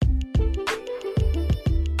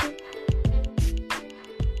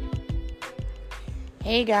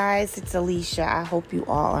Hey guys, it's Alicia. I hope you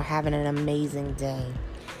all are having an amazing day.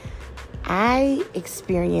 I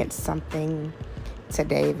experienced something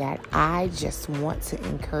today that I just want to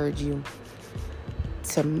encourage you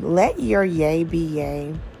to let your yay be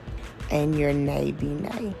yay and your nay be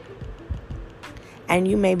nay. And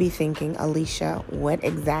you may be thinking, Alicia, what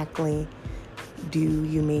exactly do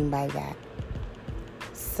you mean by that?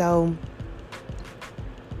 So,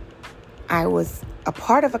 I was a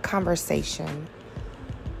part of a conversation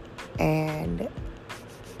and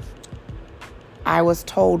I was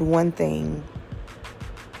told one thing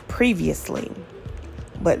previously,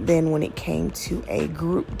 but then when it came to a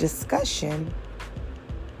group discussion,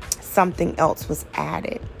 something else was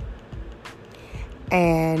added.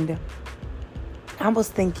 And I was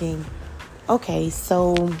thinking, okay,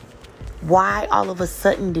 so why all of a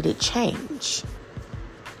sudden did it change?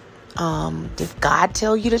 Did God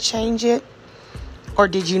tell you to change it? Or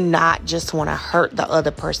did you not just want to hurt the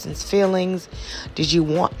other person's feelings? Did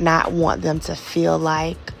you not want them to feel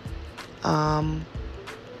like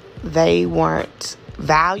they weren't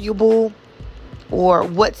valuable? Or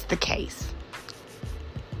what's the case?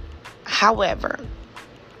 However,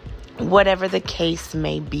 whatever the case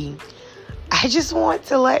may be, I just want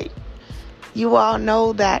to let you all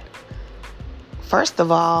know that, first of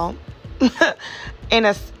all, in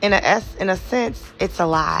a sense, it's a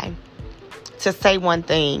lie to say one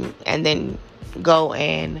thing and then go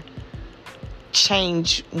and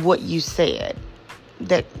change what you said.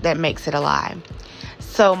 That makes it a lie.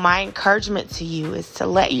 So my encouragement to you is to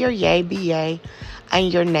let your yay be yay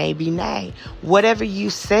and your nay be nay. Whatever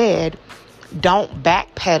you said, don't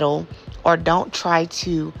backpedal or don't try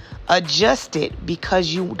to adjust it because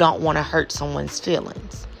you don't want to hurt someone's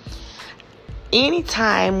feelings.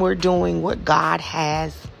 Anytime we're doing what God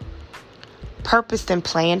has purposed and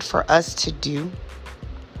planned for us to do,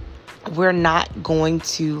 we're not going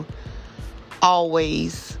to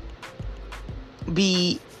always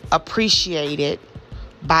be appreciated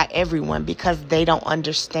by everyone because they don't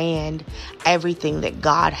understand everything that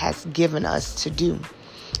God has given us to do.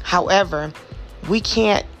 However, we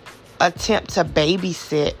can't attempt to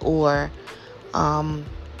babysit or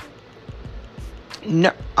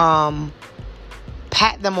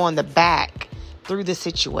pat them on the back through the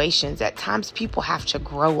situations. At times, people have to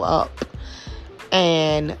grow up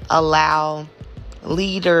and allow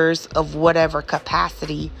leaders of whatever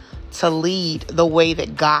capacity to lead the way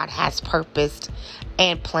that God has purposed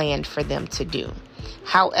and planned for them to do.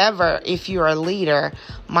 However, if you're a leader,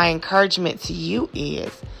 my encouragement to you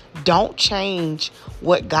is don't change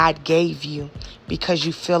what God gave you because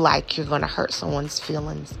you feel like you're going to hurt someone's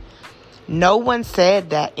feelings. No one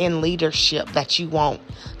said that in leadership that you won't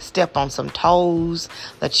step on some toes,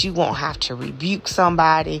 that you won't have to rebuke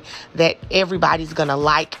somebody, that everybody's going to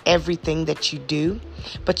like everything that you do.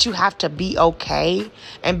 But you have to be okay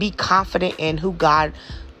and be confident in who God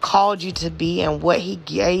called you to be and what He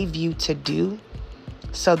gave you to do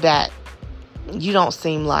so that you don't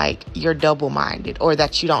seem like you're double-minded or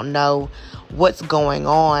that you don't know what's going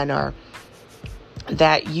on or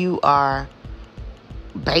that you are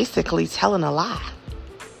basically telling a lie.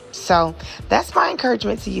 So that's my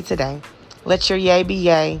encouragement to you today. Let your yay be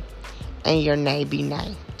yay and your nay be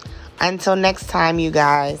nay. Until next time, you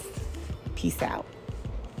guys, peace out.